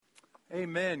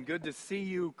Amen. Good to see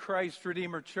you, Christ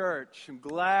Redeemer Church. I'm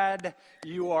glad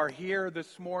you are here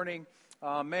this morning.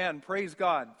 Praise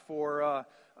God for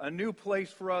a new place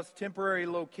for us, temporary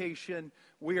location.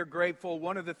 We are grateful.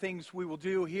 One of the things we will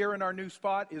do here in our new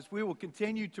spot is we will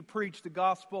continue to preach the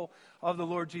gospel of the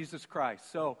Lord Jesus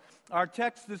Christ. So our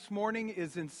text this morning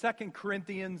is in 2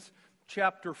 Corinthians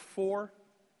chapter 4.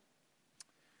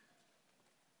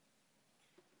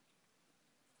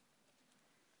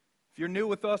 If you're new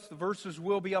with us, the verses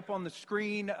will be up on the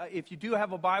screen. If you do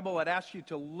have a Bible, I'd ask you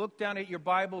to look down at your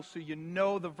Bible so you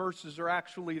know the verses are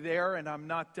actually there and I'm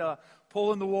not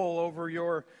pulling the wool over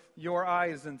your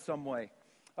eyes in some way.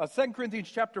 2 Corinthians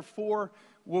chapter 4,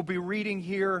 we'll be reading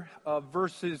here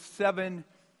verses 7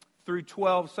 through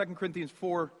 12. 2 Corinthians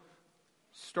 4,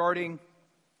 starting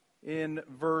in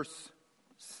verse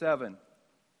 7.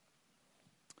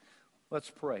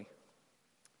 Let's pray.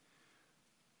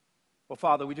 Well,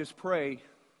 Father, we just pray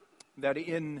that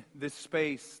in this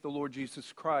space, the Lord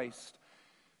Jesus Christ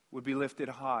would be lifted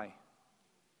high.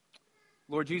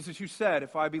 Lord Jesus, you said,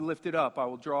 if I be lifted up, I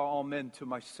will draw all men to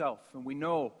myself. And we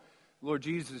know, Lord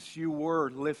Jesus, you were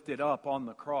lifted up on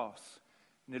the cross,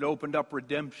 and it opened up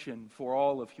redemption for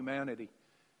all of humanity.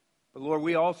 But Lord,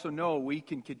 we also know we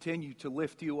can continue to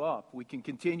lift you up. We can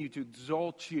continue to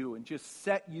exalt you and just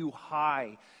set you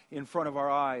high in front of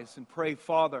our eyes and pray,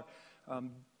 Father,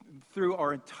 through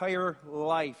our entire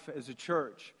life as a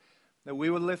church, that we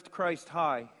would lift Christ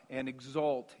high and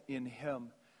exalt in Him.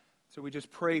 So we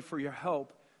just pray for your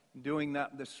help in doing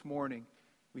that this morning.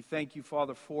 We thank you,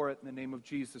 Father, for it. In the name of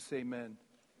Jesus, amen.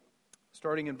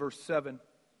 Starting in verse 7.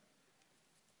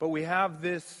 But we have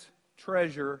this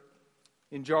treasure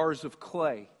in jars of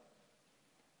clay,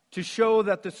 to show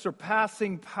that the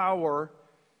surpassing power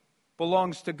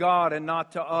belongs to God and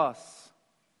not to us.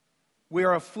 We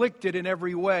are afflicted in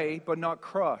every way, but not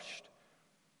crushed.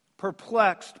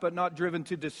 Perplexed, but not driven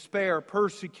to despair.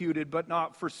 Persecuted, but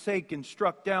not forsaken.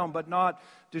 Struck down, but not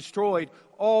destroyed.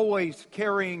 Always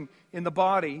carrying in the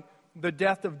body the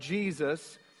death of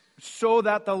Jesus, so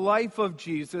that the life of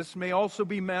Jesus may also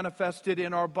be manifested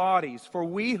in our bodies. For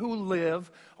we who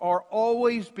live are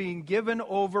always being given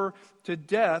over to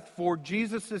death for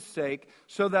Jesus' sake,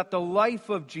 so that the life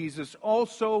of Jesus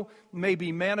also may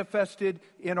be manifested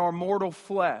in our mortal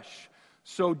flesh.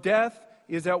 So death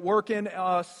is at work in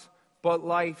us, but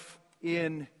life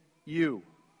in you.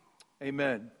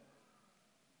 Amen.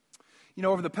 You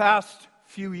know, over the past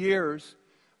few years,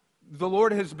 the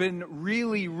Lord has been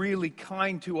really, really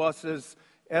kind to us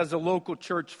as a local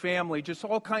church family. Just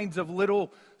all kinds of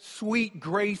little sweet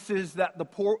graces that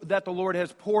the Lord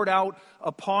has poured out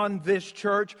upon this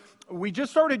church. We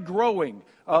just started growing,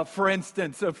 for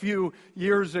instance, a few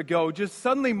years ago. Just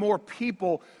suddenly more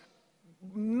people.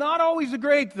 Not always a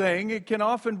great thing. It can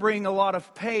often bring a lot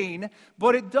of pain.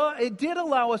 But it did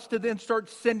allow us to then start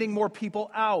sending more people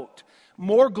out.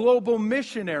 More global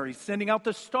missionaries, sending out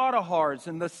the Stadahars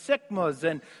and the Sigmas,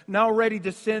 and now ready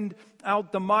to send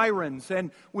out the Myrons.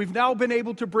 And we've now been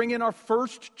able to bring in our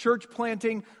first church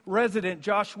planting resident,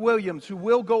 Josh Williams, who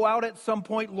will go out at some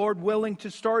point, Lord willing, to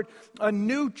start a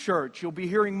new church. You'll be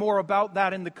hearing more about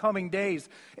that in the coming days.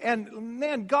 And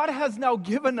man, God has now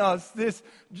given us this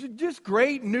just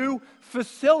great new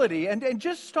facility. And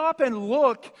just stop and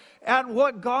look at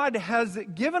what God has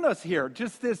given us here.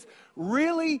 Just this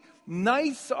really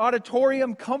nice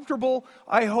auditorium, comfortable,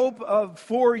 I hope,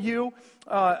 for you.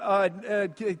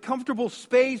 Comfortable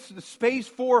space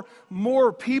for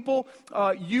more people.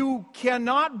 You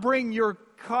cannot bring your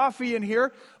coffee in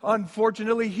here.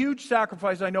 Unfortunately, huge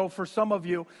sacrifice, I know, for some of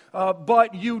you.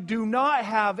 But you do not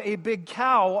have a big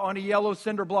cow on a yellow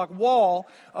cinder block wall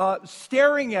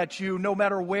staring at you no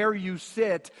matter where you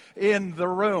sit in the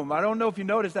room. I don't know if you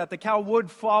noticed that. The cow would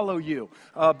follow you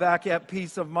back at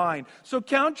Peace of Mind. So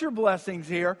count your blessings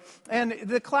here. And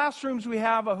the classrooms we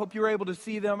have, I hope you're able to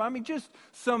see them. I mean, just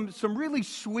some really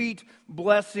sweet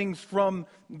blessings from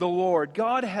the Lord.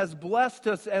 God has blessed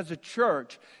us as a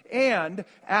church. And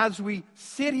as we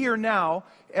sit here now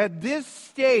at this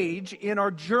stage in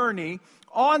our journey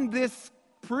on this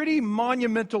pretty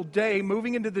monumental day,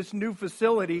 moving into this new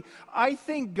facility, I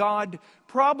think God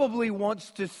probably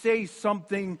wants to say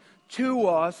something to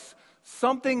us,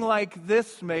 something like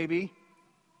this maybe.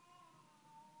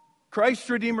 Christ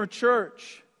Redeemer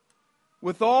Church,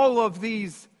 with all of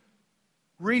these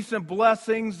recent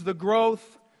blessings, the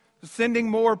growth, sending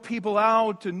more people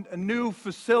out to a new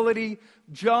facility,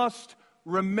 just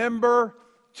remember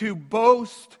to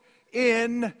boast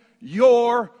in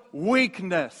your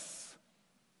weakness.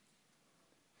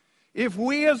 If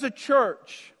we as a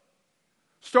church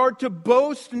start to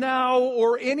boast now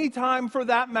or any time for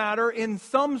that matter in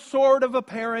some sort of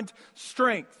apparent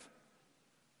strength.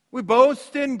 We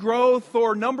boast in growth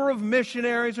or number of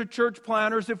missionaries or church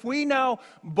planners. If we now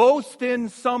boast in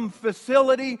some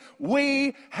facility,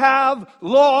 we have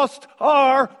lost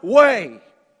our way.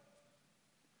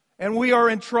 And we are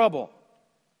in trouble.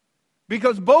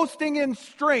 Because boasting in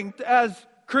strength as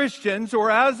Christians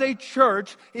or as a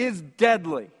church is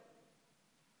deadly.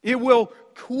 It will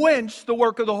quench the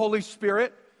work of the Holy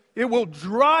Spirit. It will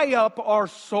dry up our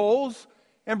souls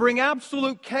and bring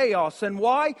absolute chaos. And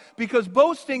why? Because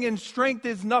boasting in strength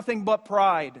is nothing but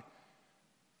pride.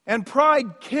 And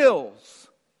pride kills.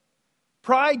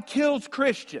 Pride kills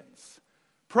Christians.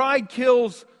 Pride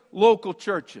kills local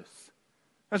churches.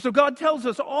 And so God tells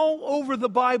us all over the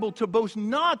Bible to boast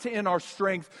not in our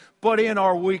strength, but in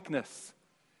our weakness.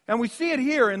 And we see it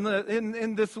here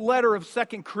in this letter of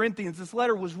 2 Corinthians. This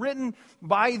letter was written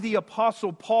by the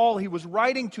Apostle Paul. He was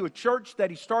writing to a church that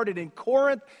he started in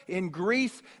Corinth, in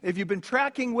Greece. If you've been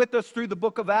tracking with us through the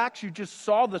book of Acts, you just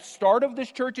saw the start of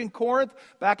this church in Corinth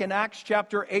back in Acts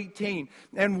chapter 18.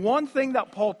 And one thing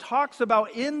that Paul talks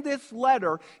about in this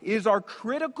letter is our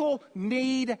critical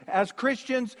need as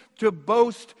Christians to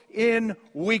boast in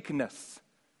weakness.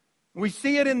 We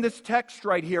see it in this text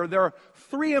right here. There are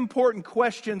three important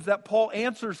questions that Paul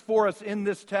answers for us in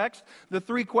this text. The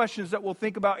three questions that we'll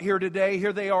think about here today.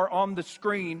 Here they are on the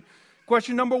screen.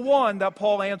 Question number one that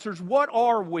Paul answers: what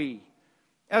are we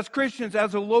as Christians,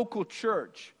 as a local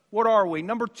church? What are we?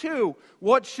 Number two,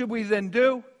 what should we then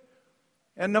do?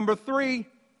 And number three,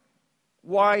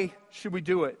 why should we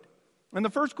do it? And the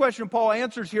first question Paul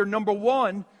answers here, number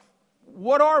one,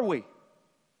 what are we?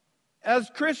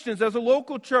 As Christians, as a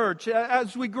local church,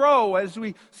 as we grow, as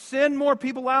we send more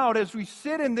people out, as we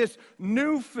sit in this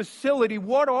new facility,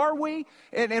 what are we?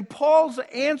 And Paul's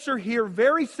answer here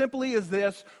very simply is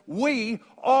this: we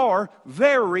are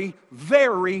very,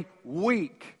 very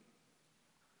weak.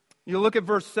 You look at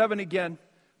verse 7 again.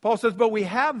 Paul says, but we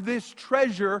have this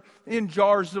treasure in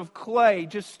jars of clay.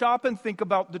 Just stop and think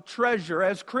about the treasure.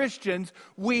 As Christians,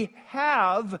 we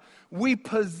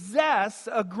possess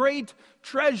a great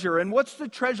treasure. And what's the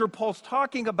treasure Paul's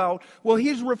talking about? Well,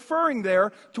 he's referring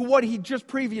there to what he just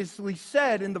previously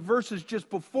said in the verses just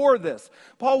before this.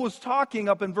 Paul was talking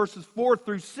up in verses 4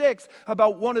 through 6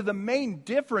 about one of the main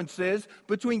differences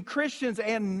between Christians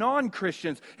and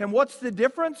non-Christians. And what's the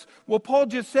difference? Well, Paul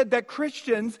just said that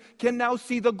Christians can now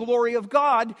see the glory of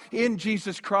God in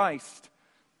Jesus Christ.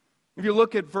 If you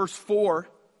look at verse 4,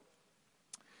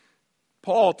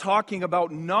 Paul talking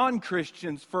about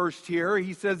non-Christians first here,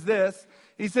 he says this.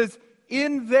 He says,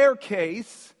 in their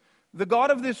case, the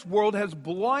God of this world has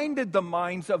blinded the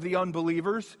minds of the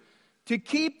unbelievers to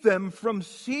keep them from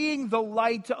seeing the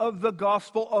light of the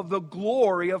gospel of the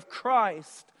glory of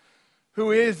Christ,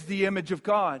 who is the image of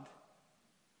God.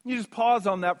 You just pause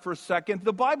on that for a second.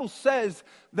 The Bible says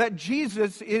that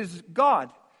Jesus is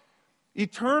God.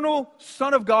 Eternal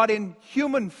Son of God in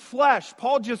human flesh.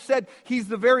 Paul just said he's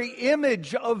the very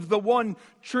image of the one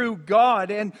true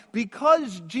God. And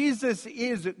because Jesus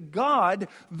is God,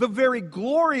 the very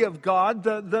glory of God,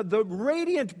 the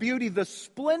radiant beauty, the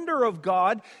splendor of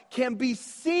God can be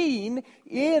seen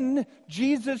in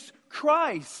Jesus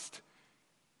Christ.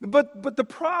 But the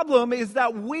problem is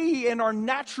that we, in our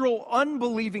natural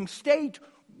unbelieving state,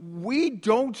 we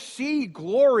don't see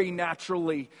glory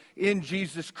naturally in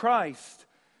Jesus Christ.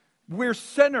 We're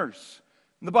sinners.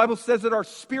 And the Bible says that our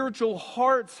spiritual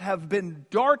hearts have been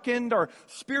darkened, our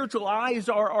spiritual eyes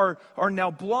are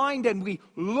now blind, and we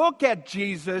look at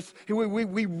Jesus,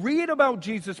 we read about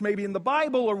Jesus maybe in the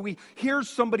Bible, or we hear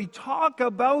somebody talk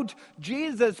about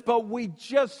Jesus, but we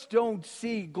just don't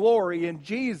see glory in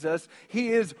Jesus. He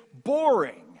is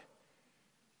boring.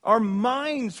 Our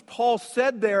minds, Paul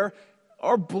said there,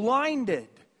 are blinded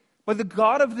by the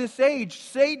god of this age,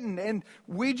 Satan, and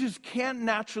we just can't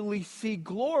naturally see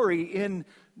glory in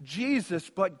Jesus,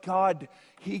 but God,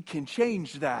 He can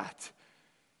change that.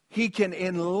 He can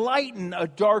enlighten a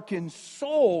darkened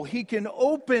soul. He can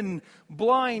open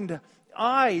blind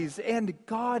eyes, and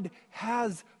God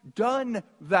has done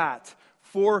that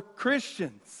for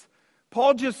Christians.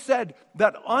 Paul just said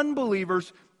that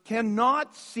unbelievers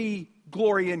cannot see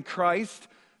glory in Christ.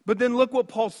 But then look what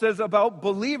Paul says about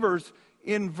believers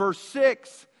in verse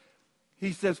 6.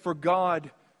 He says, for God,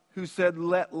 who said,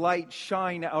 let light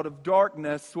shine out of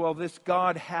darkness, well, this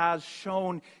God has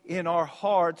shone in our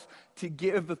hearts to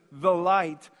give the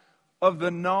light of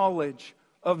the knowledge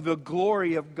of the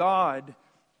glory of God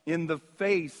in the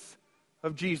face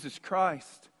of Jesus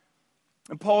Christ.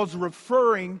 And Paul's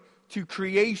referring to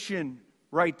creation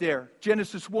right there.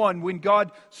 Genesis 1, when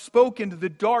God spoke into the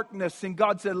darkness and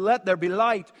God said, "Let there be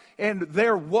light," and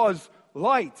there was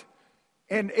light.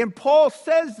 And Paul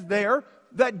says there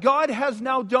that God has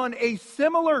now done a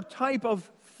similar type of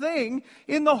thing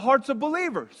in the hearts of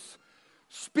believers.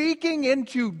 Speaking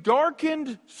into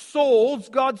darkened souls,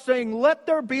 God saying, "Let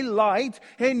there be light."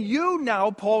 And you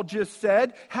now, Paul just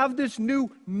said, have this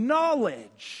new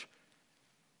knowledge.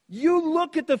 You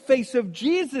look at the face of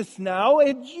Jesus now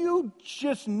and you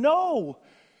just know.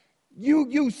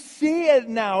 You see it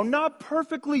now, not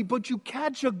perfectly, but you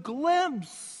catch a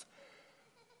glimpse.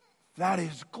 That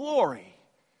is glory.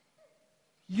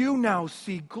 You now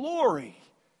see glory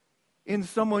in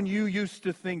someone you used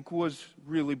to think was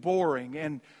really boring.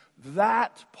 And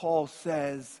that, Paul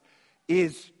says,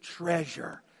 is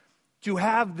treasure. To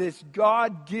have this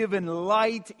God-given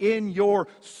light in your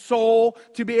soul,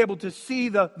 to be able to see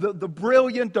the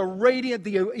brilliant, the radiant,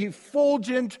 the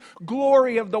effulgent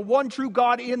glory of the one true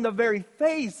God in the very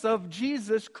face of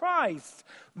Jesus Christ.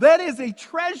 That is a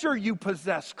treasure you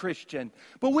possess, Christian.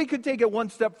 But we could take it one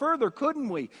step further, couldn't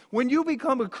we? When you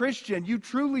become a Christian, you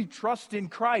truly trust in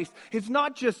Christ. It's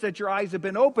not just that your eyes have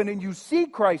been opened and you see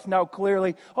Christ now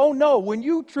clearly. Oh no, when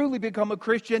you truly become a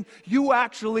Christian, you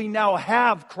actually now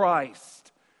have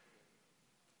Christ.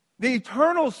 The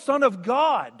eternal Son of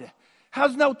God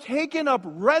has now taken up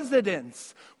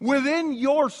residence within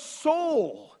your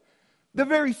soul, the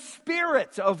very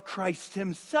Spirit of Christ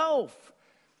Himself.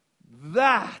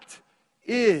 That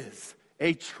is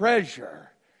a treasure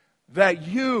that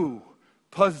you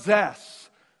possess,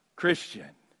 Christian.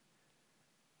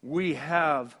 We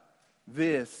have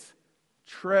this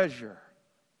treasure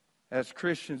as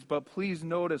Christians. But please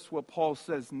notice what Paul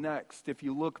says next. If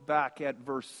you look back at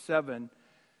verse 7,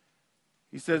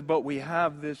 he says, "But we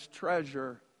have this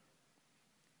treasure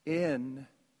in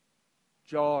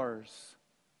jars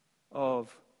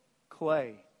of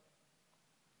clay."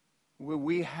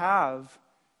 We have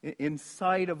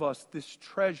inside of us this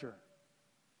treasure.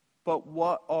 But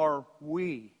what are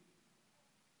we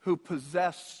who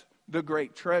possess the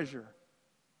great treasure?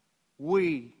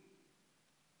 We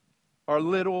are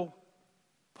little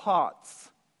pots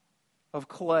of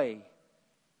clay.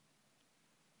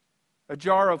 A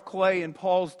jar of clay in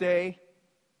Paul's day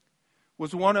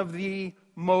was one of the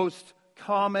most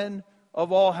common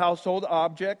of all household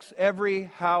objects. Every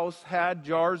house had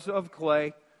jars of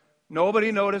clay.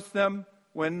 Nobody noticed them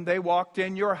when they walked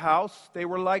in your house. They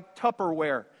were like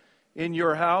Tupperware in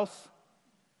your house.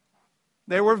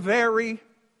 They were very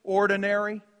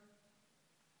ordinary.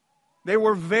 They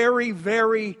were very,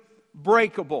 very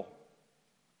breakable,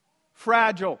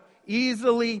 fragile,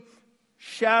 easily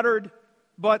shattered,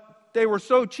 but they were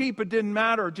so cheap it didn't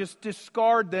matter. Just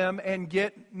discard them and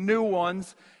get new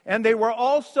ones. And they were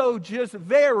also just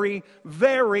very,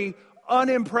 very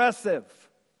unimpressive.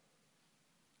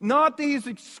 Not these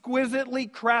exquisitely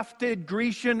crafted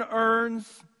Grecian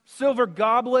urns, silver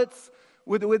goblets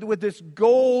with this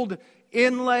gold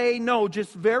inlay. No,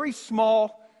 just very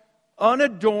small,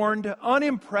 unadorned,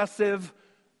 unimpressive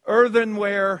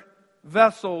earthenware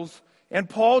vessels. And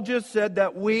Paul just said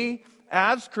that we,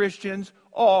 as Christians,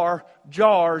 are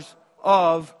jars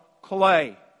of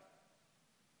clay.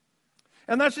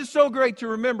 And that's just so great to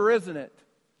remember, isn't it?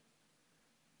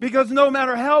 Because no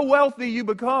matter how wealthy you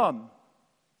become,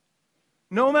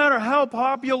 no matter how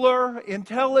popular,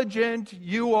 intelligent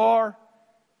you are,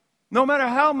 no matter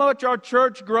how much our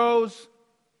church grows,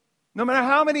 no matter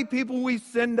how many people we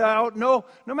send out, no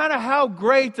matter how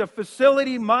great a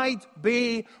facility might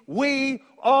be, we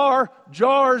are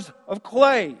jars of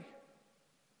clay.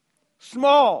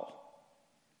 Small,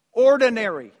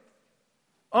 ordinary,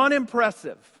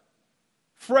 unimpressive,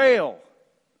 frail,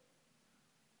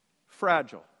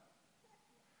 fragile.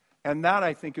 And that,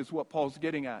 I think, is what Paul's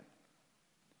getting at.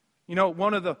 You know,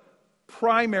 one of the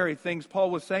primary things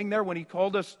Paul was saying there when he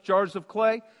called us jars of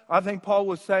clay, I think Paul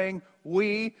was saying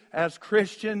we as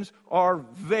Christians are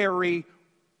very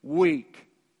weak.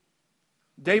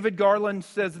 David Garland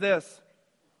says this.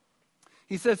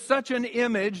 He says, "Such an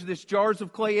image, this jars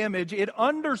of clay image, it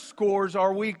underscores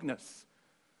our weakness.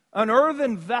 An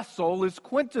earthen vessel is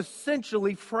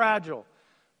quintessentially fragile,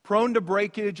 prone to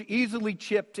breakage, easily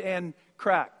chipped and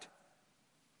cracked."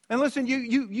 And listen,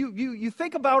 you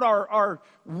think about our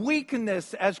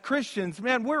weakness as Christians.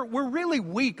 Man, we're really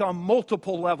weak on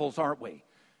multiple levels, aren't we?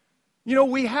 You know,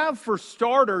 we have, for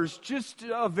starters, just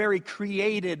a very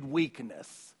created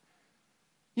weakness.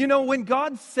 You know, when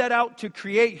God set out to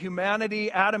create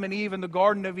humanity, Adam and Eve in the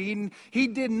Garden of Eden, He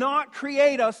did not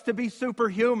create us to be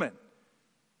superhuman.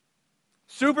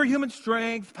 Superhuman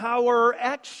strength, power,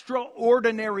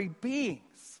 extraordinary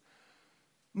beings.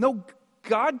 No,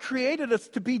 God created us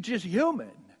to be just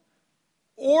human,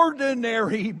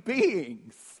 ordinary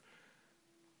beings.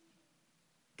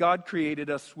 God created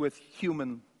us with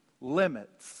human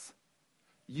limits.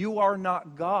 You are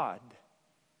not God.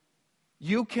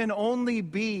 You can only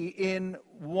be in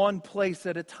one place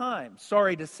at a time.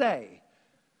 Sorry to say.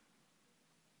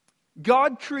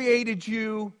 God created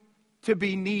you to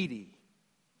be needy.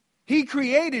 He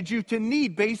created you to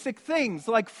need basic things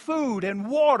like food and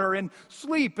water and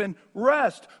sleep and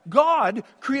rest. God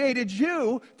created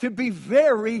you to be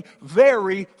very,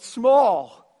 very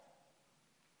small.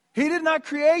 He did not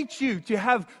create you to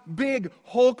have big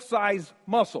Hulk-sized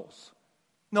muscles.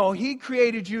 No, He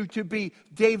created you to be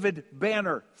David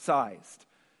Banner-sized.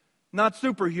 Not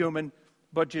superhuman,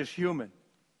 but just human.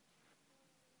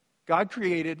 God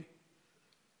created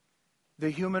the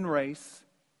human race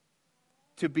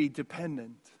to be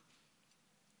dependent.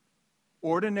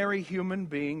 Ordinary human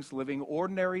beings living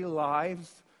ordinary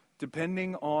lives,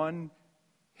 depending on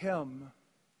Him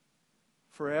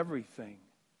for everything.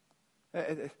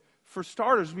 For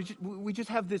starters, we just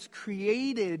have this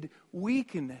created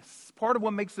weakness. Part of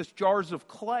what makes us jars of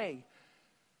clay.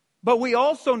 But we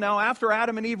also now, after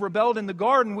Adam and Eve rebelled in the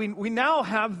garden, we now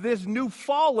have this new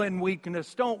fallen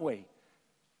weakness, don't we?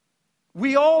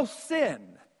 We all sin.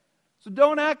 So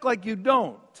don't act like you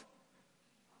don't.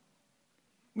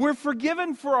 We're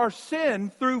forgiven for our sin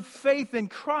through faith in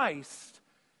Christ.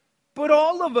 But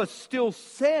all of us still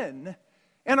sin.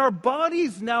 And our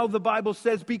bodies now, the Bible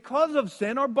says, because of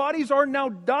sin, our bodies are now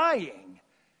dying,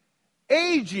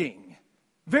 aging,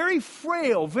 very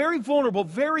frail, very vulnerable,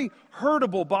 very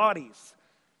hurtable bodies.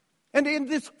 And in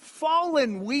this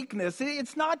fallen weakness,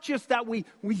 it's not just that we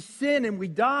sin and we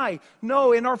die.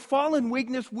 No, in our fallen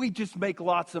weakness, we just make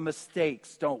lots of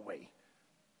mistakes, don't we?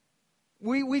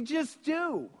 We just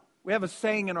do. We have a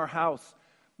saying in our house,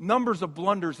 numbers of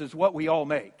blunders is what we all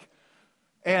make.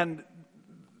 And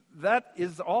that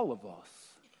is all of us.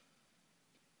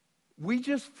 We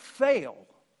just fail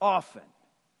often.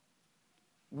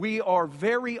 We are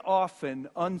very often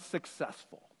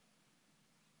unsuccessful.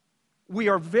 We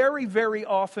are very, very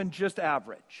often just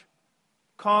average.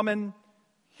 Common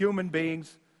human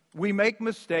beings. We make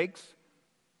mistakes,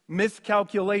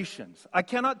 miscalculations. I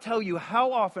cannot tell you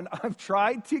how often I've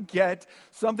tried to get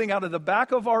something out of the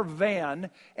back of our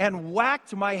van and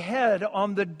whacked my head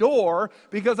on the door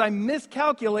because I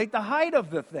miscalculate the height of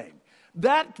the thing.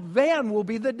 That van will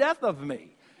be the death of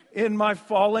me in my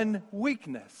fallen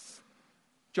weakness.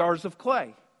 Jars of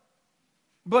clay.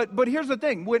 But here's the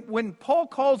thing. When Paul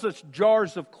calls us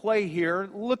jars of clay here,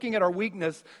 looking at our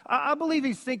weakness, I believe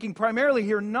he's thinking primarily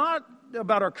here not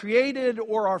about our created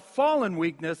or our fallen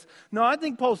weakness. No, I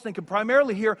think Paul's thinking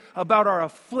primarily here about our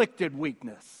afflicted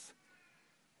weakness,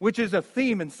 which is a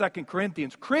theme in 2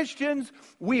 Corinthians. Christians,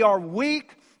 we are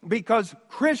weak because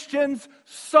Christians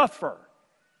suffer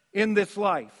in this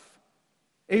life.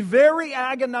 A very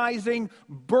agonizing,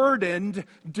 burdened,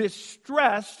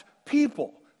 distressed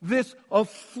people. This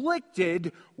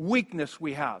afflicted weakness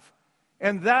we have.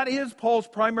 And that is Paul's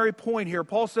primary point here.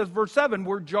 Paul says, verse 7,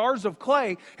 we're jars of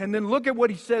clay. And then look at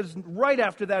what he says right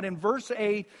after that. In verse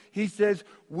 8, he says,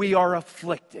 we are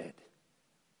afflicted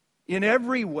in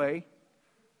every way,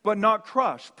 but not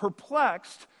crushed.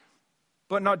 Perplexed,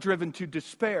 but not driven to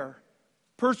despair.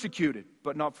 Persecuted,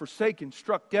 but not forsaken.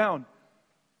 Struck down,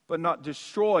 but not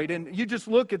destroyed. And you just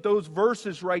look at those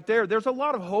verses right there. There's a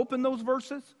lot of hope in those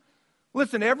verses.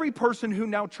 Listen, every person who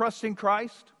now trusts in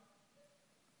Christ,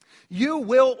 you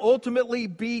will ultimately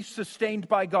be sustained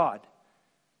by God.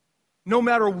 No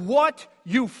matter what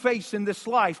you face in this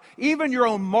life, even your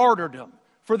own martyrdom,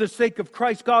 for the sake of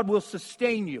Christ, God will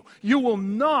sustain you. You will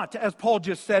not, as Paul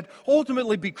just said,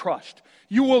 ultimately be crushed.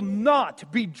 You will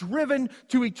not be driven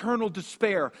to eternal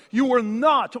despair. You will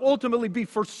not ultimately be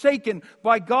forsaken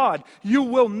by God. You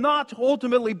will not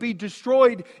ultimately be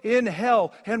destroyed in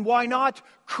hell. And why not?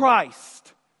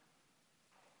 Christ,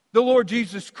 the Lord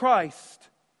Jesus Christ.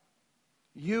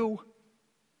 You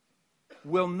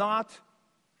will not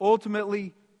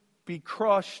ultimately be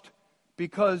crushed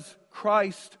because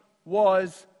Christ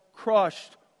was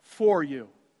crushed for you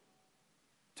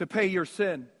to pay your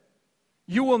sin.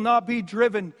 You will not be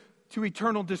driven to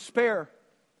eternal despair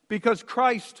because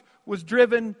Christ was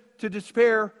driven to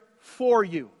despair for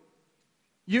you.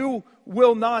 You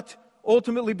will not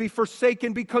ultimately be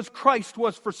forsaken because Christ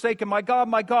was forsaken. My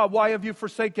God, why have you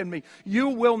forsaken me? You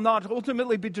will not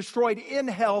ultimately be destroyed in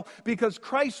hell because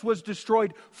Christ was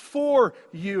destroyed for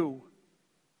you.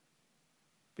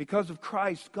 Because of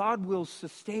Christ, God will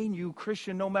sustain you,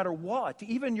 Christian, no matter what.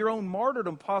 Even your own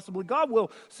martyrdom, possibly. God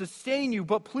will sustain you.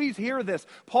 But please hear this.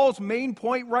 Paul's main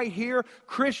point right here,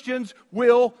 Christians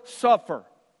will suffer.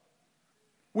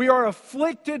 We are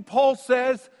afflicted, Paul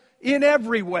says, in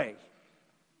every way.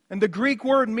 And the Greek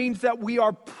word means that we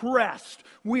are pressed.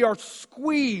 We are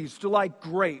squeezed like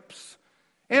grapes.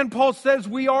 And Paul says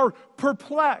we are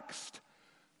perplexed.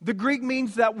 The Greek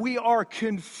means that we are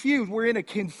confused. We're in a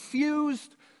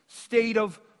confused state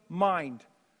of mind.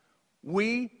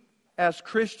 We, as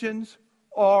Christians,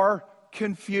 are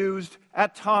confused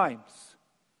at times.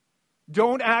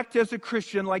 Don't act as a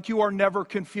Christian like you are never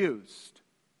confused.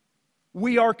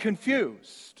 We are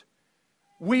confused.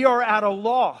 We are at a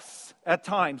loss at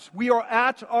times. We are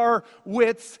at our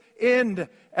wits' end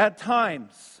at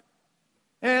times.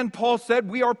 And Paul said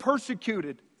we are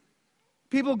persecuted.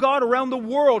 People of God around the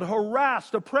world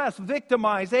harassed, oppressed,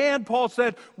 victimized. And Paul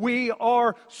said we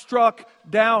are struck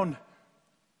down,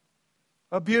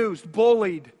 abused,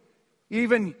 bullied,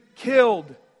 even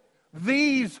killed.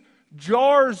 These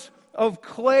jars of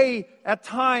clay at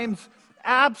times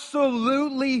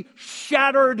absolutely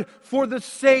shattered for the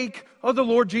sake of the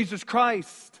Lord Jesus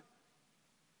Christ.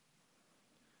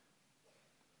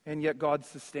 And yet God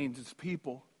sustains His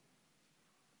people.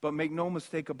 But make no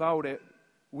mistake about it,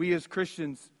 we as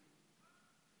Christians,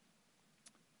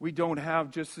 we don't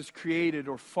have just this created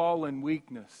or fallen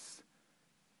weakness.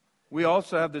 We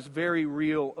also have this very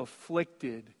real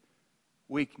afflicted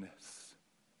weakness.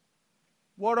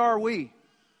 What are we,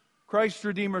 Christ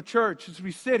Redeemer Church, as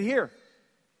we sit here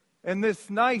in this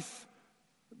nice,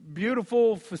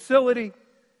 beautiful facility,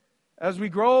 as we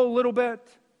grow a little bit,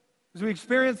 as we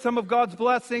experience some of God's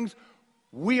blessings,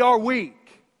 we are weak.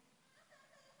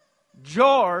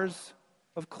 Jars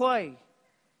of clay.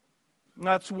 And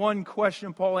that's one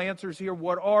question Paul answers here.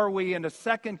 What are we? And a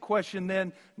second question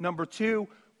then, number 2,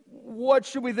 what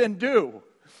should we then do?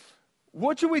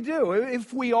 What should we do?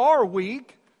 If we are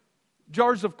weak,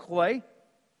 jars of clay,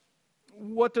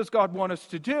 what does God want us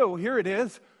to do? Here it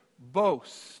is.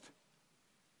 Boast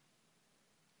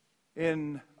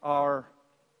in our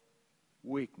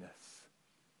weakness.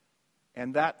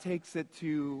 And that takes it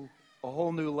to a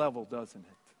whole new level, doesn't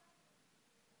it?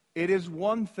 It is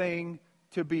one thing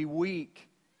to be weak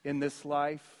in this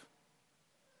life.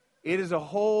 It is a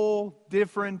whole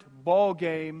different ball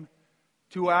game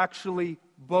to actually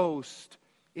boast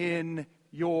in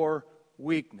your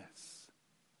weakness.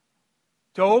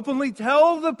 To openly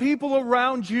tell the people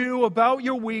around you about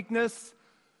your weakness.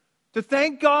 To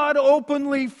thank God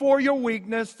openly for your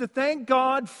weakness. To thank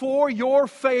God for your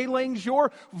failings,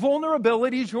 your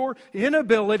vulnerabilities, your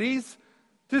inabilities.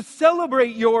 To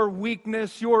celebrate your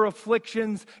weakness, your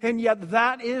afflictions, and yet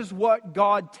that is what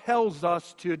God tells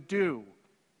us to do.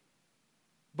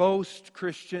 Boast,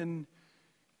 Christian,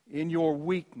 in your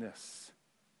weakness.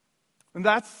 And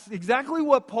that's exactly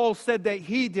what Paul said that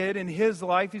he did in his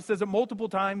life. He says it multiple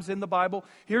times in the Bible.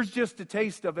 Here's just a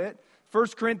taste of it.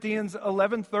 1 Corinthians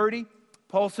 11:30,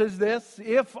 Paul says this,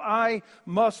 "If I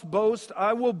must boast,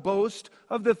 I will boast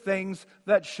of the things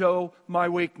that show my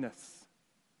weakness."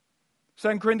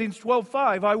 2 Corinthians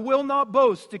 12:5, "I will not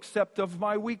boast except of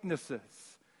my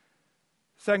weaknesses."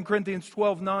 2 Corinthians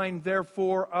 12:9,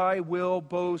 "Therefore I will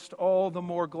boast all the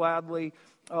more gladly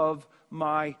of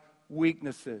my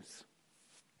weaknesses."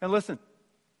 And listen,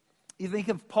 you think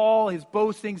of Paul, his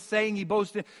boasting, saying he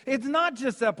boasted. It's not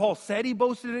just that Paul said he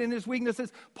boasted in his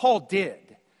weaknesses. Paul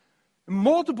did.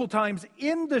 Multiple times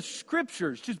in the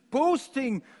Scriptures, just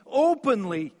boasting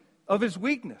openly of his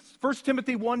weakness. 1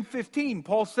 Timothy 1:15,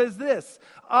 Paul says this,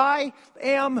 "I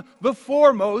am the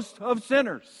foremost of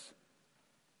sinners."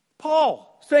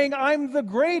 Paul saying, I'm the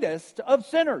greatest of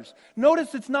sinners.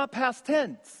 Notice it's not past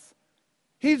tense.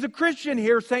 He's a Christian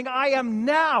here saying, I am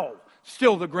now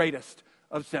still the greatest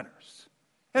of sinners.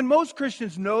 And most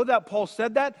Christians know that Paul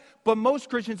said that, but most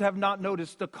Christians have not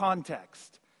noticed the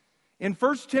context. In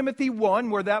 1 Timothy 1,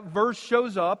 where that verse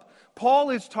shows up, Paul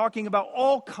is talking about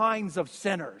all kinds of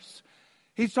sinners.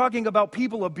 He's talking about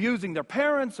people abusing their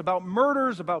parents, about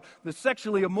murders, about the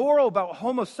sexually immoral, about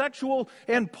homosexual.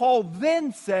 And Paul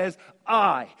then says,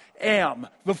 I am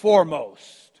the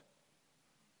foremost.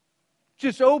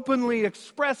 Just openly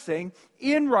expressing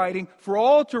in writing for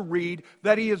all to read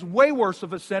that he is way worse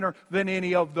of a sinner than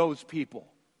any of those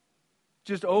people.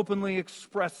 Just openly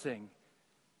expressing,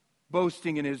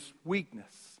 boasting in his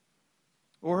weakness.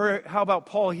 Or how about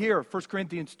Paul here, 1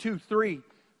 Corinthians 2:3.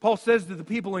 Paul says to the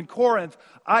people in Corinth,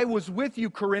 I was with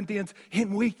you, Corinthians,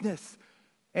 in weakness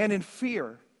and in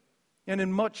fear and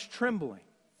in much trembling.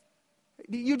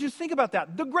 You just think about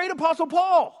that. The great Apostle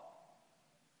Paul.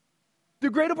 The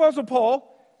great Apostle Paul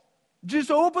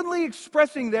just openly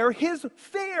expressing there his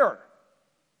fear.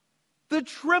 The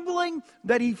trembling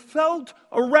that he felt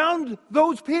around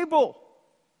those people.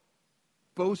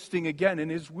 Boasting again in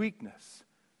his weakness.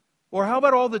 Or how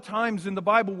about all the times in the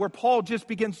Bible where Paul just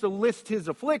begins to list his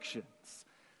afflictions?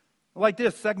 Like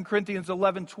this, 2 Corinthians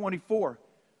 11:24.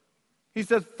 He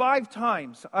says, 5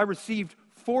 times I received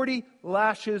 40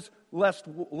 lashes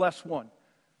less one.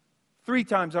 3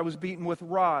 times I was beaten with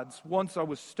rods. Once I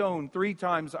was stoned. 3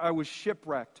 times I was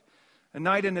shipwrecked. A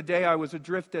night and a day I was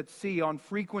adrift at sea on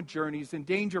frequent journeys, in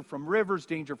danger from rivers,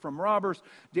 danger from robbers,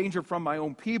 danger from my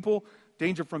own people,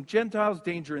 danger from Gentiles,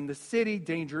 danger in the city,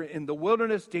 danger in the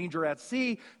wilderness, danger at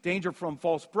sea, danger from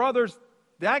false brothers.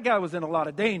 That guy was in a lot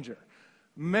of danger.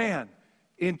 Man,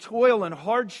 in toil and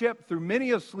hardship, through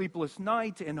many a sleepless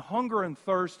night, in hunger and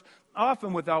thirst,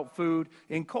 often without food,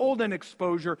 in cold and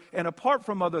exposure, and apart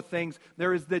from other things,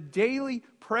 there is the daily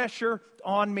pressure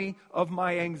on me of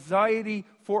my anxiety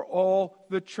for all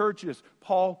the churches.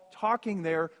 Paul talking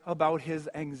there about his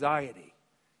anxiety.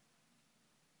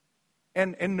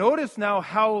 And notice now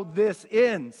how this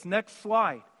ends. Next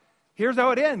slide. Here's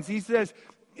how it ends. He says,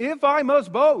 if I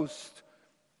must boast,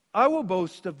 I will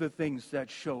boast of the things that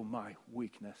show my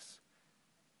weakness.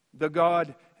 The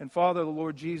God and Father of the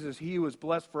Lord Jesus, he who is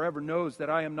blessed forever, knows that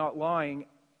I am not lying.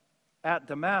 At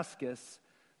Damascus,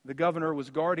 the governor was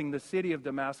guarding the city of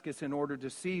Damascus in order to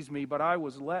seize me, but I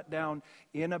was let down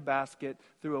in a basket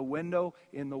through a window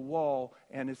in the wall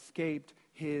and escaped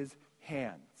his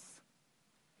hands.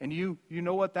 And you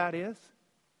know what that is?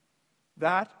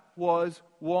 That was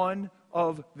one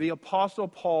of the Apostle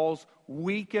Paul's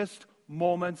weakest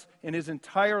moments in his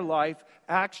entire life.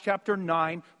 Acts chapter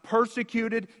 9,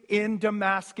 persecuted in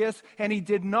Damascus, and he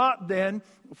did not then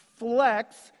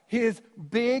flex his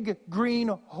big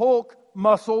green Hulk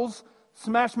muscles,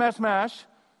 smash, smash, smash.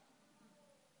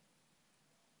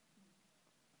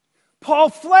 Paul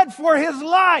fled for his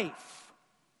life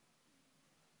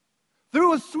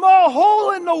through a small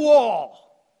hole in the wall,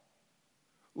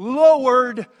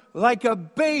 lowered like a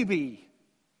baby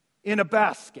in a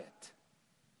basket.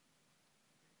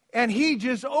 And he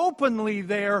just openly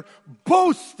there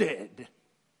boasted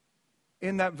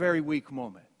in that very weak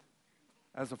moment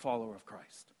as a follower of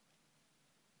Christ.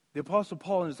 The Apostle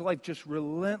Paul in his life just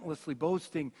relentlessly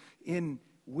boasting in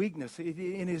weakness,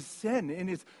 in his sin, in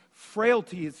his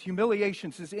frailty, his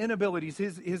humiliations, his inabilities,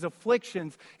 his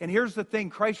afflictions. And here's the thing,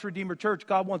 Christ Redeemer Church,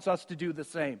 God wants us to do the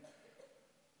same.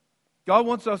 God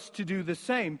wants us to do the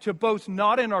same, to boast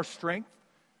not in our strength,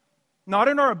 not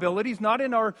in our abilities, not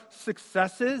in our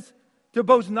successes, to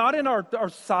boast not in our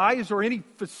size or any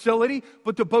facility,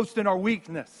 but to boast in our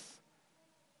weakness.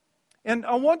 And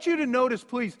I want you to notice,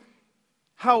 please,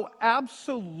 how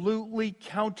absolutely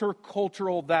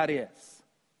countercultural that is.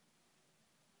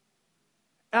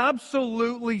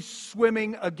 Absolutely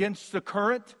swimming against the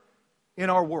current in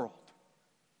our world.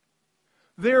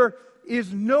 There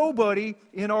is nobody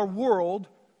in our world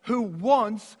who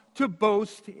wants to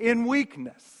boast in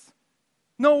weakness.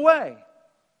 No way.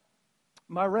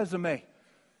 My resume.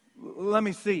 Let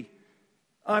me see.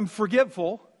 I'm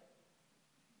forgetful.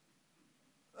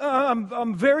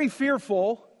 I'm very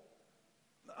fearful.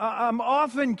 I'm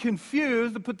often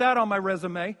confused. To put that on my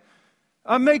resume.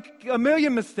 I make a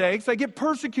million mistakes. I get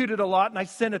persecuted a lot, and I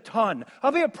sin a ton.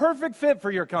 I'll be a perfect fit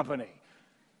for your company.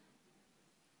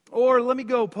 Or let me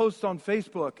go post on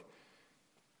Facebook.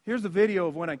 Here's a video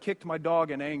of when I kicked my dog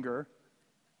in anger.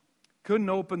 Couldn't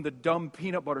open the dumb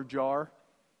peanut butter jar.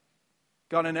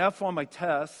 Got an F on my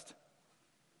test.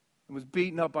 And was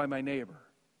beaten up by my neighbor.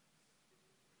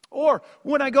 Or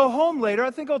when I go home later,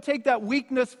 I think I'll take that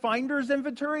weakness finder's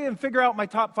inventory and figure out my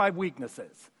top 5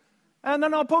 weaknesses. And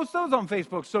then I'll post those on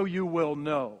Facebook so you will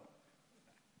know.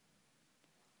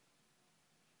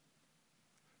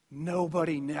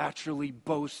 Nobody naturally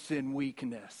boasts in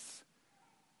weakness.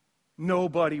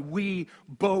 Nobody. We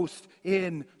boast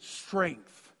in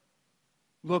strength.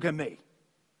 Look at me.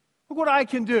 Look what I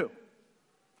can do.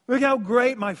 Look how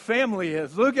great my family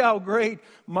is. Look how great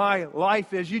my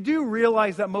life is. You do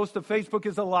realize that most of Facebook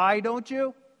is a lie, don't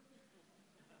you?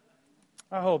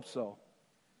 I hope so.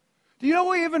 Do you know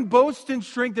we even boast in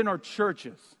strength in our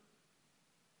churches?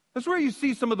 That's where you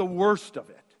see some of the worst of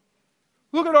it.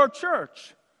 Look at our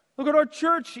church. Look what our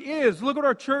church is. Look what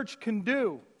our church can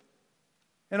do.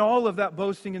 And all of that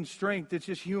boasting in strength, it's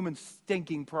just human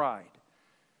stinking pride.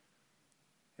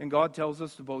 And God tells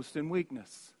us to boast in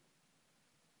weakness.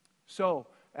 So,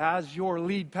 as your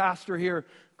lead pastor here,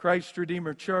 Christ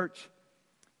Redeemer Church,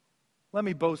 let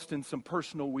me boast in some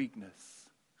personal weakness.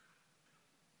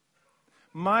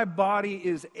 My body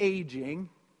is aging,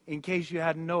 in case you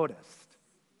hadn't noticed.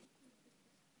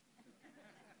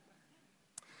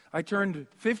 I turned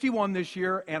 51 this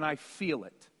year, and I feel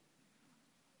it.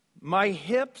 My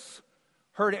hips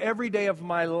hurt every day of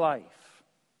my life.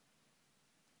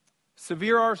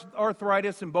 Severe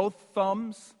arthritis in both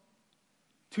thumbs,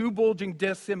 2 bulging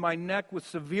discs in my neck with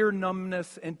severe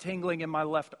numbness and tingling in my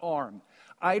left arm.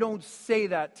 I don't say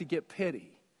that to get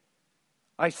pity.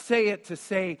 I say it to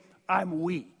say I'm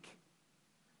weak.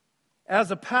 As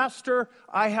a pastor,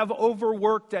 I have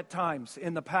overworked at times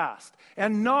in the past.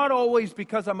 And not always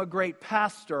because I'm a great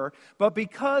pastor, but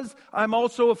because I'm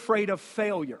also afraid of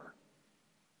failure.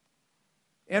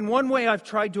 And one way I've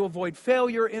tried to avoid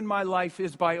failure in my life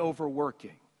is by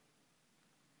overworking.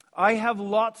 I have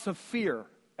lots of fear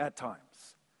at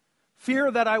times.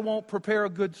 Fear that I won't prepare a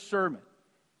good sermon.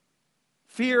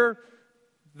 Fear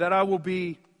that I will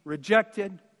be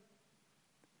rejected.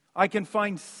 I can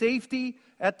find safety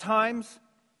at times,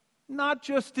 not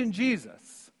just in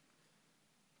Jesus,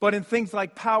 but in things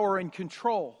like power and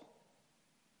control,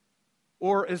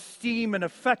 or esteem and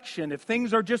affection. If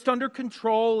things are just under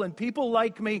control and people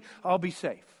like me, I'll be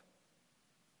safe.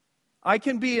 I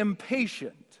can be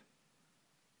impatient.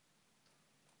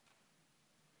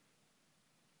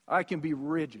 I can be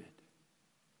rigid.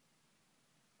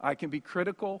 I can be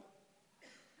critical.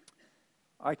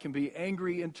 I can be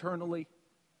angry internally.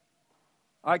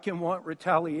 I can want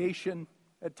retaliation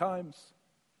at times.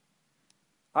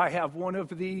 I have one of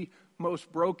the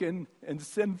most broken and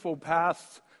sinful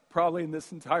pasts probably in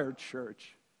this entire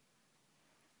church.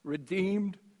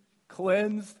 Redeemed,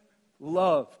 cleansed,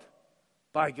 loved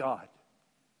by God.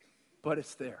 But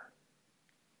it's there.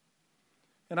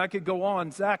 And I could go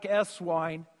on. Zach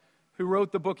Eswine, who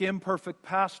wrote the book Imperfect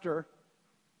Pastor,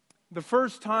 the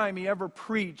first time he ever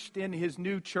preached in his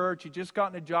new church, he'd just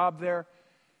gotten a job there,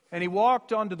 and he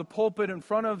walked onto the pulpit in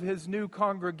front of his new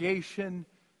congregation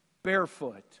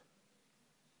barefoot,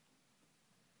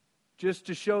 just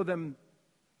to show them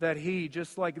that he,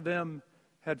 just like them,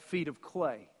 had feet of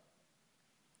clay,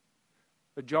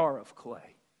 a jar of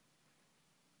clay,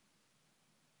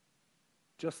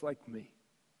 just like me.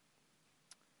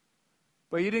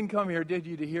 But you didn't come here, did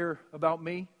you, to hear about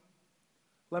me?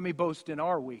 Let me boast in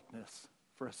our weakness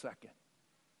for a second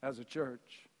as a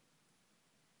church.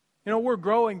 You know, we're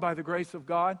growing by the grace of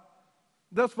God.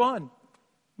 That's fun.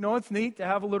 You know, it's neat to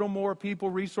have a little more people,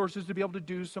 resources to be able to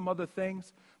do some other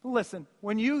things. But listen,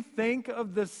 when you think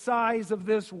of the size of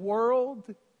this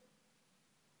world,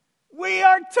 we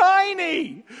are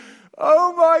tiny.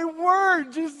 Oh my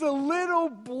word, just a little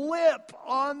blip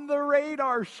on the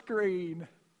radar screen,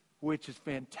 which is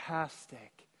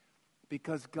fantastic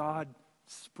because God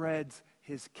spreads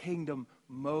His kingdom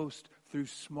most through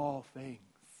small things.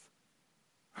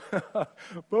 But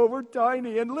we're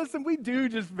tiny. And listen, we do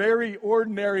just very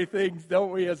ordinary things,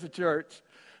 don't we, as a church?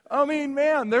 I mean,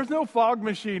 man, there's no fog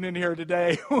machine in here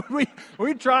today.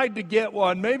 we tried to get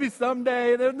one. Maybe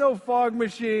someday. There's no fog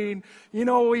machine. You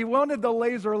know, we wanted the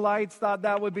laser lights, thought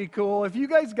that would be cool. If you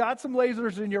guys got some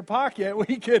lasers in your pocket,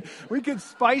 we could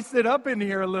spice it up in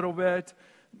here a little bit.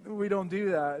 We don't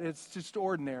do that. It's just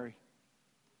ordinary.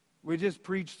 We just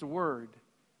preach the word.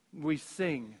 We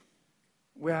sing.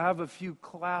 We have a few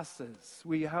classes.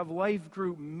 We have life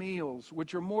group meals,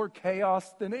 which are more chaos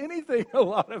than anything a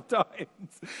lot of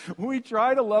times. We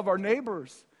try to love our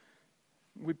neighbors.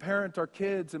 We parent our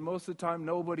kids, and most of the time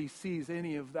nobody sees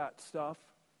any of that stuff.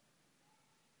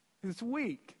 It's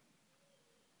weak.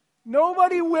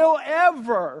 Nobody will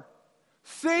ever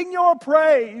sing your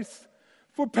praise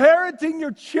for parenting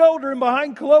your children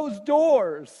behind closed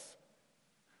doors.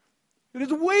 It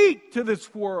is weak to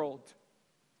this world.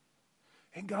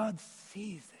 And God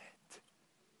sees it,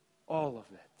 all of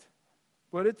it.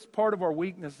 But it's part of our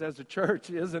weakness as a church,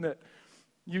 isn't it?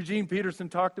 Eugene Peterson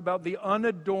talked about the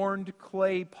unadorned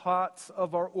clay pots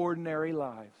of our ordinary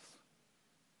lives.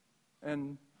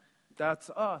 And that's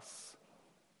us.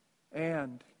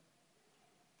 And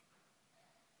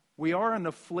we are an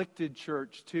afflicted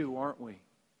church too, aren't we?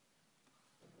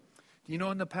 You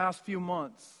know, in the past few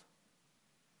months,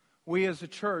 we as a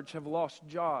church have lost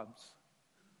jobs.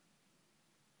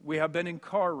 We have been in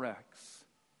car wrecks.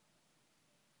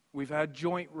 We've had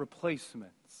joint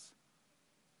replacements.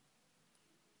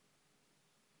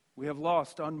 We have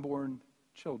lost unborn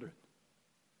children.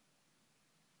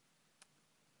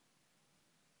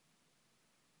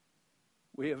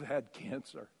 We have had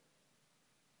cancer.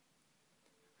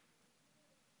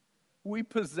 We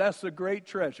possess a great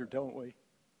treasure, don't we?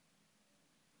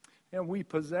 And we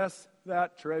possess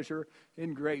that treasure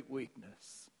in great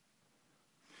weakness.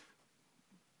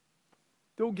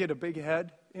 Don't get a big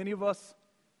head, any of us.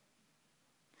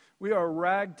 We are a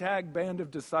ragtag band of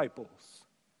disciples.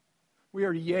 We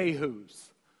are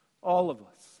yahoos, all of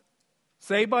us.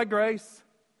 Saved by grace,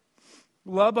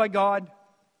 loved by God,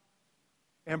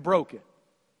 and broken,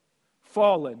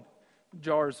 fallen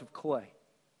jars of clay.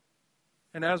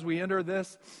 And as we enter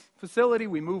this facility,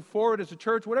 we move forward as a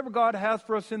church. Whatever God has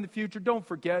for us in the future, don't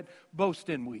forget, boast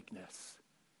in weakness.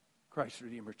 Christ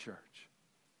Redeemer Church.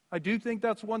 I do think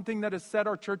that's one thing that has set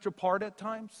our church apart at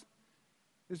times,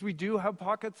 is we do have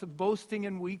pockets of boasting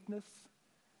and weakness.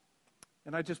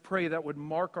 And I just pray that would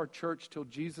mark our church till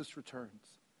Jesus returns.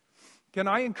 Can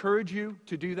I encourage you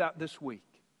to do that this week?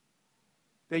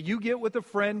 That you get with a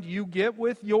friend, you get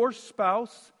with your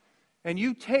spouse, and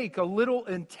you take a little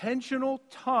intentional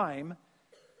time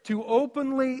to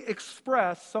openly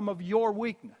express some of your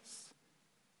weakness,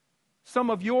 some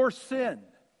of your sin,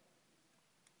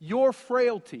 your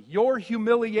frailty, your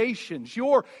humiliations,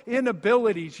 your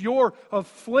inabilities, your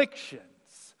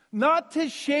afflictions. Not to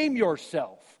shame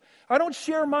yourself. I don't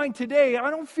share mine today. I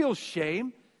don't feel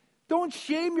shame. Don't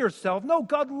shame yourself. No,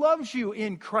 God loves you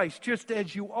in Christ just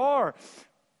as you are.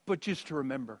 But just to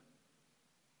remember,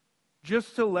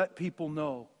 just to let people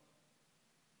know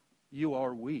you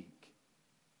are weak.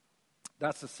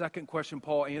 That's the second question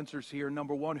Paul answers here.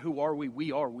 Number one, who are we?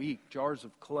 We are weak, jars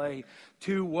of clay.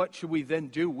 Two, what should we then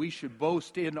do? We should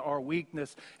boast in our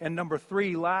weakness. And number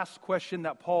three, last question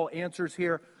that Paul answers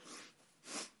here,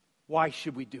 why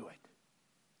should we do it?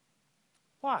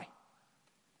 Why?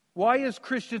 Why as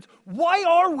Christians, why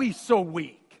are we so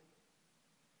weak?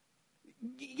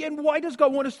 And why does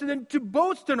God want us to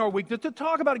boast in our weakness, to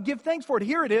talk about it, give thanks for it?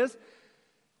 Here it is.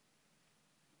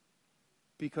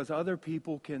 Because other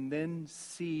people can then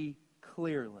see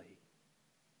clearly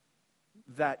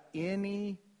that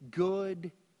any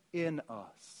good in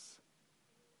us,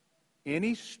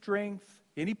 any strength,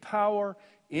 any power,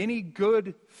 any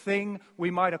good thing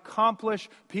we might accomplish,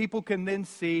 people can then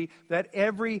see that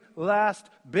every last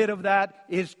bit of that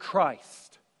is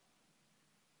Christ.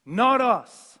 Not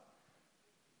us,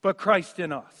 but Christ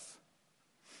in us.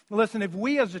 Listen, if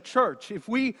we as a church, if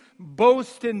we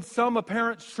boast in some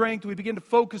apparent strength, we begin to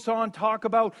focus on, talk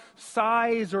about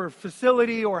size or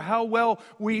facility or how well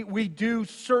we do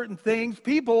certain things,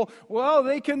 people, well,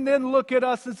 they can then look at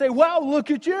us and say, wow,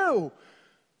 look at you.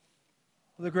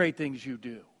 The great things you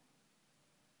do.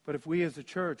 But if we as a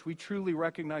church, we truly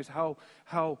recognize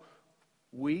how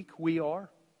weak we are,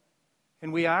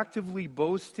 and we actively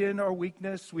boast in our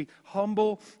weakness, we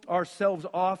humble ourselves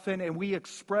often, and we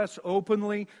express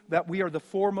openly that we are the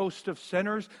foremost of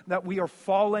sinners, that we are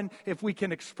fallen. If we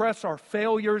can express our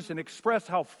failures and express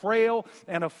how frail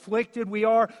and afflicted we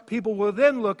are, people will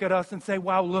then look at us and say,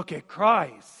 wow, look at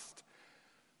Christ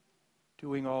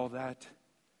doing all that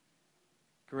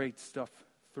great stuff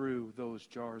through those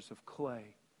jars of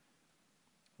clay.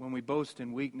 When we boast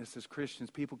in weakness as Christians,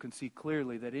 people can see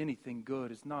clearly that anything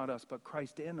good is not us, but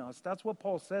Christ in us. That's what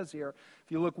Paul says here.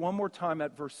 If you look one more time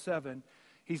at verse 7,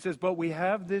 he says, but we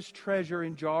have this treasure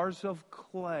in jars of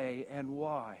clay, and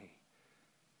why?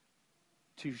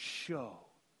 To show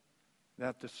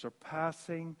that the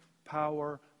surpassing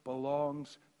power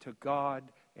belongs to God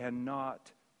and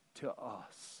not to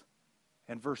us.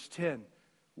 And verse 10,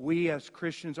 we as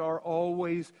Christians are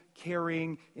always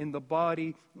carrying in the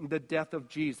body the death of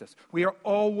Jesus. We are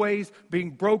always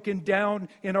being broken down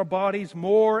in our bodies,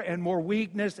 more and more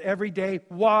weakness every day.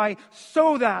 Why?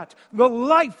 So that the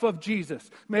life of Jesus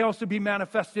may also be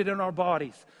manifested in our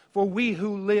bodies. For we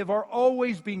who live are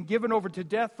always being given over to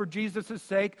death for Jesus'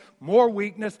 sake, more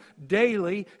weakness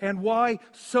daily. And why?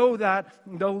 So that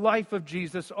the life of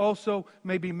Jesus also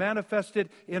may be manifested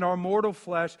in our mortal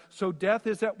flesh. So death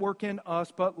is at work in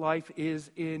us, but life is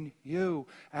in you.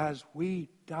 As we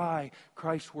die,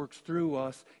 Christ works through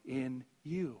us in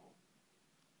you.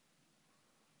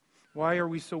 Why are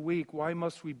we so weak? Why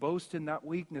must we boast in that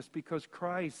weakness? Because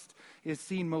Christ is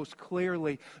seen most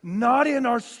clearly, not in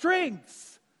our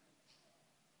strengths,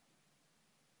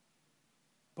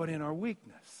 but in our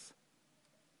weakness.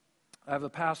 I have a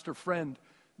pastor friend,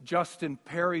 Justin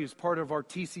Perry, who's part of our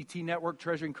TCT network,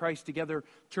 Treasuring Christ Together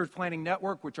Church Planting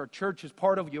Network, which our church is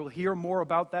part of. You'll hear more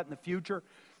about that in the future.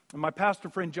 And my pastor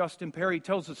friend, Justin Perry,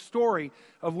 tells a story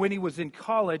of when he was in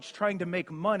college trying to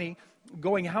make money,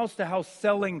 going house to house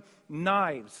selling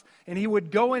knives. And he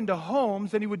would go into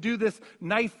homes and he would do this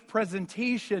knife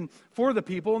presentation for the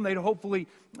people, and they'd hopefully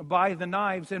buy the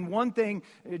knives. And one thing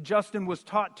Justin was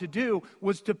taught to do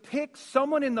was to pick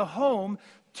someone in the home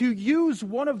to use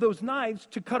one of those knives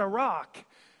to cut a rock.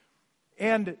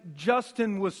 And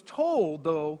Justin was told,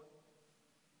 though,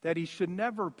 that he should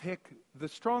never pick the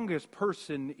strongest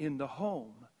person in the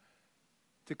home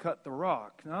to cut the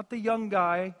rock. Not the young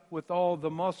guy with all the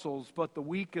muscles, but the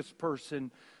weakest person,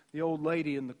 the old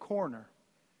lady in the corner.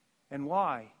 And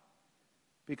why?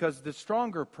 Because the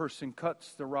stronger person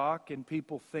cuts the rock and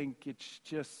people think it's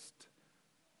just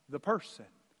the person.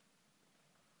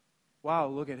 Wow,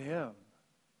 look at him.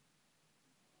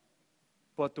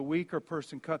 But the weaker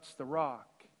person cuts the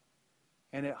rock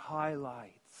and it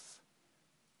highlights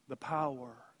the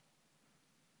power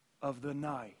of the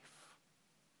knife,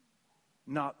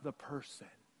 not the person.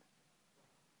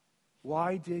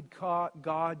 Why did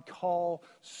God call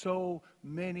so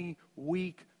many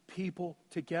weak people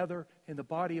together in the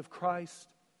body of Christ?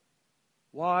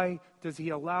 Why does He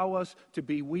allow us to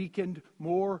be weakened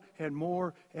more and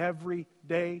more every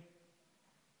day?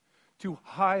 To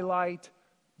highlight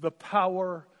the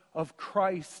power of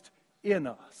Christ in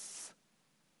us.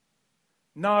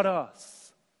 Not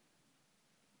us,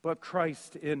 but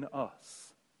Christ in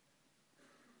us.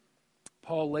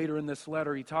 Paul, later in this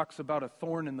letter, he talks about a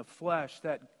thorn in the flesh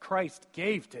that Christ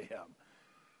gave to him.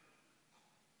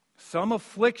 Some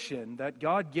affliction that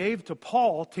God gave to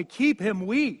Paul to keep him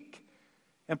weak.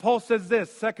 And Paul says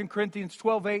this, 2 Corinthians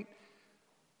 12:8,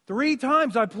 3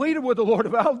 times I pleaded with the Lord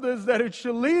about this, that it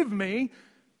should leave me.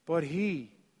 But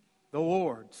He, the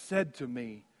Lord, said to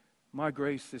me, my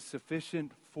grace is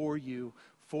sufficient for you,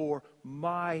 for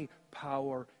my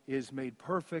power is made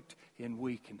perfect in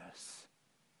weakness.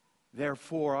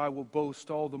 Therefore, I will boast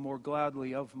all the more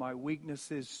gladly of my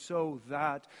weaknesses, so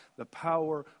that the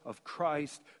power of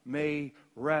Christ may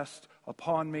rest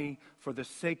upon me. For the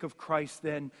sake of Christ,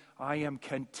 then, I am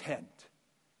content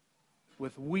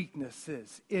with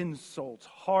weaknesses, insults,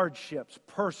 hardships,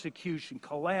 persecution,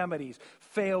 calamities,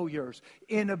 failures,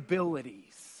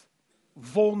 inabilities,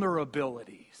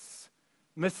 vulnerabilities,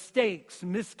 mistakes,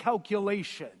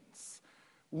 miscalculations,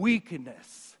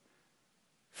 weakness,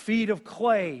 feet of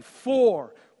clay.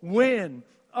 For when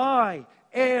I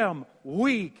am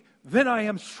weak, then I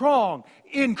am strong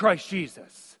in Christ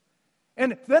Jesus.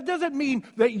 And that doesn't mean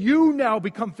that you now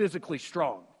become physically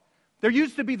strong. There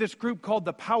used to be this group called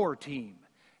the Power Team.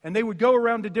 And they would go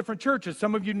around to different churches.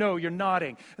 Some of you know, you're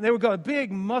nodding. And they would go,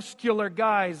 big, muscular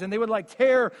guys. And they would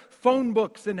tear phone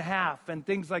books in half and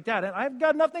things like that. And I've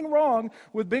got nothing wrong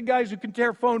with big guys who can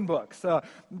tear phone books.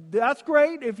 That's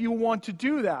great if you want to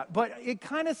do that. But it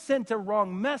kind of sent a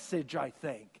wrong message, I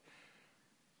think.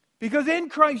 Because in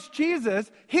Christ Jesus,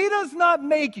 He does not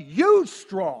make you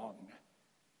strong.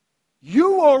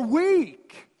 You are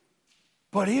weak.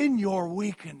 But in your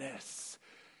weakness,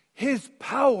 His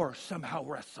power somehow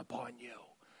rests upon you.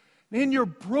 In your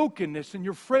brokenness and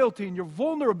your frailty and your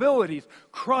vulnerabilities,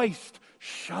 Christ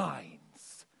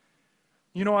shines.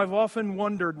 You know, I've often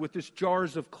wondered with this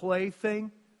jars of clay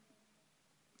thing,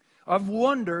 I've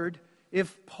wondered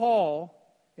if Paul,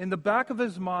 in the back of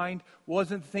his mind,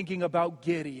 wasn't thinking about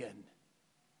Gideon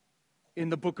in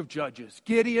the book of Judges.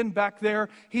 Gideon back there,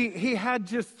 he had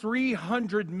just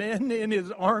 300 men in his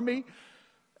army.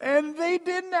 And they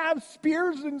didn't have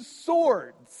spears and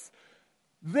swords.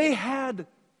 They had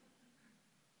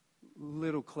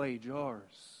little clay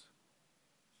jars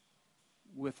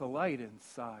with a light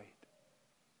inside.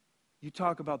 You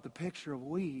talk about the picture of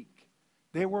weak.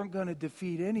 They weren't going to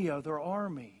defeat any other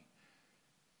army.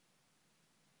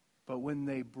 But when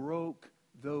they broke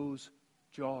those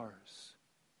jars,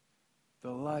 the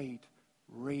light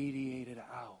radiated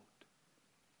out.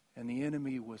 And the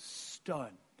enemy was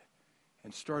stunned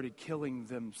and started killing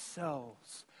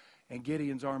themselves. And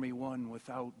Gideon's army won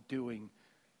without doing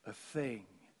a thing.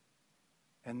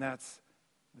 And that's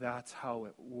how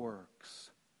it works.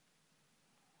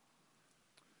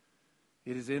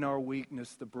 It is in our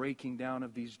weakness, the breaking down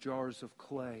of these jars of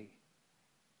clay,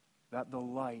 that the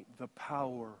light, the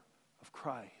power of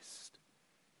Christ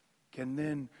can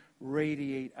then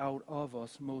radiate out of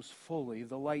us most fully.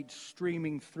 The light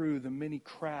streaming through the many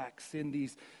cracks in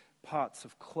these pots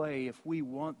of clay. If we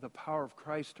want the power of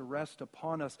Christ to rest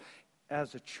upon us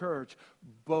as a church,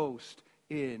 boast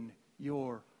in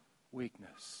your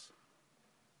weakness.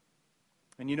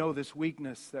 And you know, this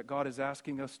weakness that God is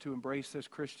asking us to embrace as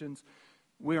Christians,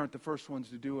 we aren't the first ones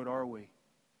to do it, are we?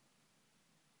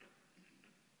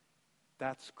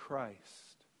 That's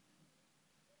Christ,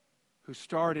 who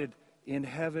started in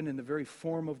heaven in the very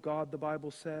form of God, the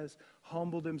Bible says,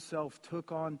 humbled Himself,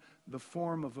 took on the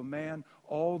form of a man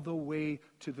all the way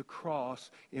to the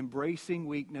cross, embracing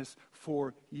weakness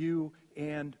for you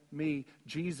and me.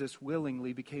 Jesus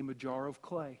willingly became a jar of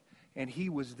clay, and He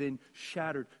was then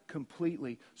shattered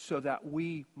completely so that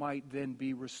we might then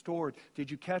be restored.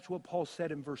 Did you catch what Paul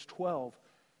said in verse 12?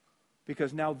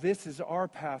 Because now this is our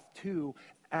path too.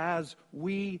 As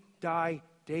we die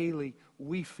daily,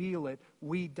 we feel it,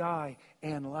 we die,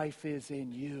 and life is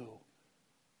in you.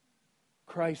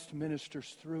 Christ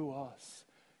ministers through us,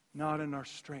 not in our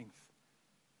strength,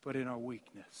 but in our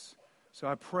weakness. So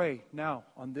I pray now,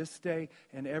 on this day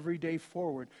and every day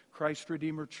forward, Christ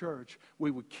Redeemer Church,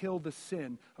 we would kill the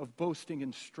sin of boasting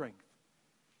in strength.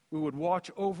 We would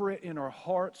watch over it in our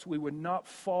hearts. We would not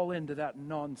fall into that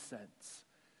nonsense.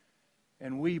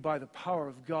 And we, by the power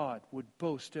of God, would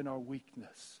boast in our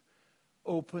weakness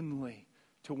openly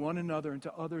to one another and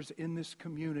to others in this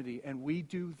community. And we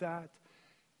do that,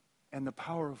 and the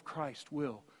power of Christ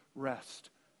will rest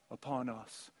upon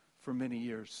us for many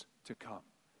years to come.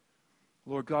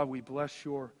 Lord God, we bless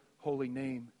your holy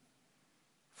name.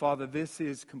 Father, this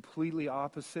is completely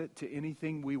opposite to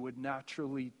anything we would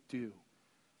naturally do.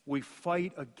 We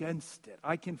fight against it.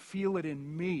 I can feel it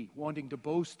in me, wanting to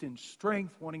boast in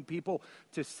strength, wanting people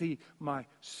to see my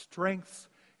strengths.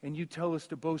 And you tell us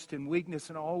to boast in weakness,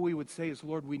 and all we would say is,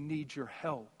 Lord, we need your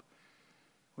help.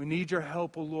 We need your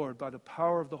help, O Lord, by the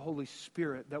power of the Holy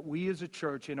Spirit, that we as a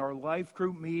church in our life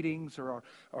group meetings or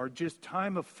our just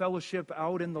time of fellowship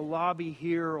out in the lobby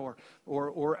here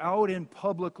or out in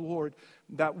public, Lord,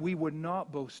 that we would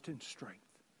not boast in strength.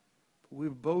 But we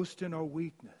would boast in our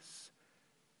weakness.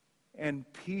 And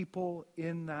people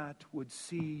in that would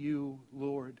see you,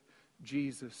 Lord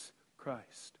Jesus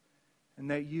Christ. And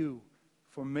that you,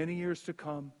 for many years to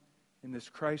come, in this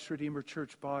Christ Redeemer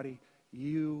Church body,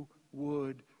 you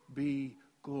would be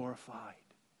glorified.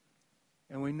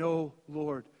 And we know,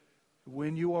 Lord,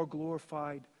 when you are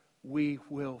glorified, we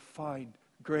will find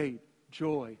great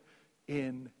joy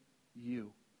in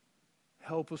you.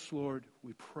 Help us, Lord,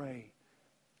 we pray.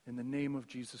 In the name of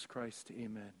Jesus Christ,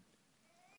 amen.